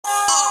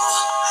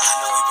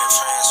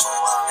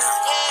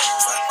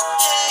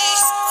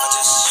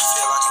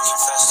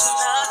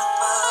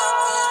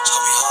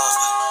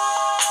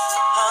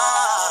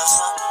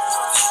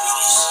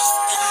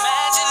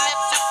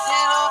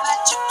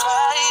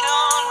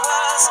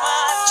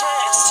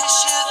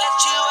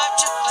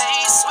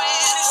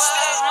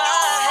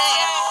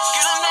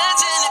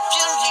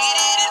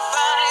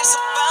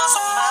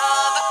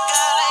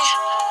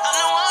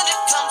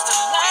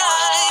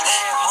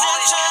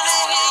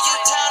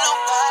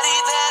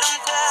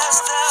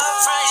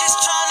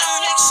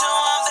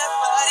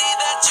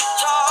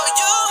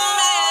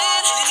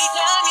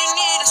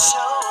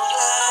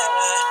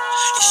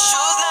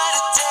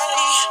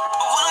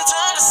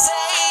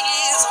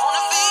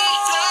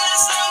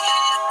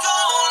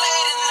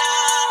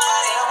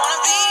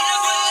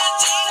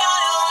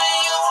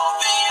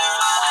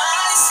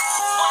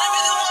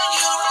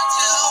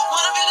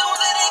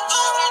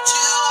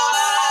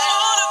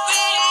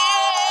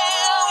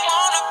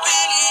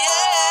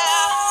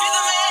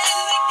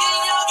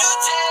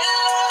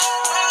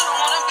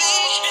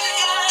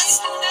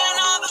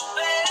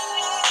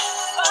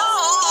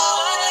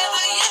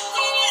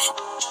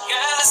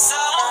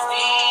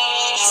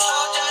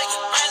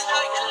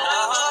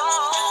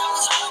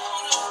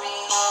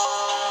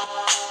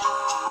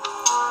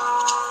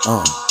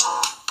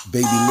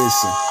Baby,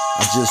 listen,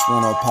 I just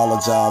want to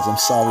apologize. I'm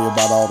sorry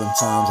about all them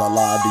times I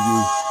lied to you.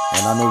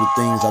 And I know the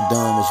things I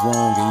done was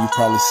wrong, and you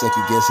probably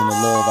second guessing the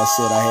love I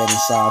said I had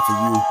inside for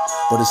you.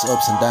 But it's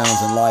ups and downs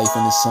in life,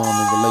 and it's some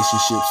in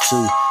relationships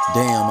too.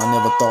 Damn, I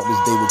never thought this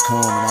day would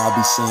come, and I'll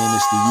be saying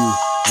this to you.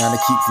 Now to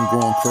keep from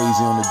going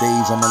crazy on the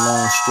days I'm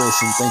alone,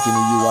 stressing, thinking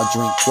of you, I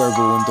drink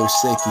Cuervo and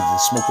Dos Equis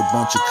and smoke a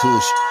bunch of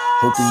Kush,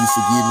 hoping you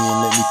forgive me and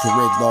let me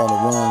correct all the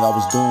wrong I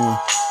was doing.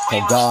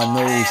 Cause God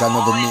knows I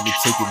never meant to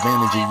take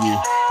advantage of you.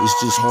 It's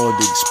just hard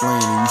to explain,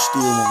 and you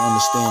still won't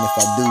understand if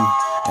I do.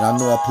 And I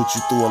know I put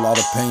you through a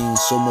lot of pain,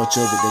 so much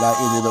of it that I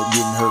ended up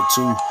getting hurt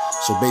too.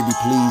 So baby,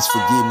 please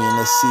forgive me, and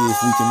let's see if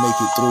we can make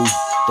it through.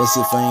 That's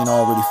if I ain't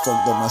already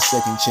fucked up my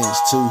second chance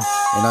too.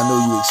 And I know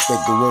you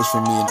expect the worst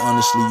from me, and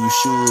honestly you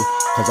should,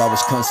 cause I was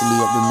constantly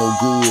up to no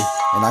good.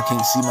 And I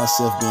can't see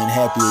myself being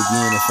happy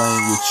again if I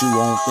ain't with you.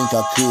 I don't think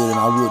I could,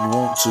 and I wouldn't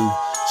want to.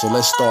 So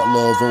let's start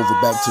love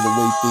over, back to the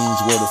way things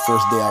were the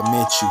first day I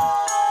met you.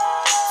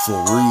 For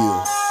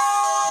real.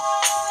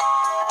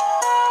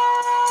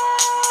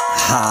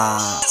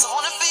 Ha.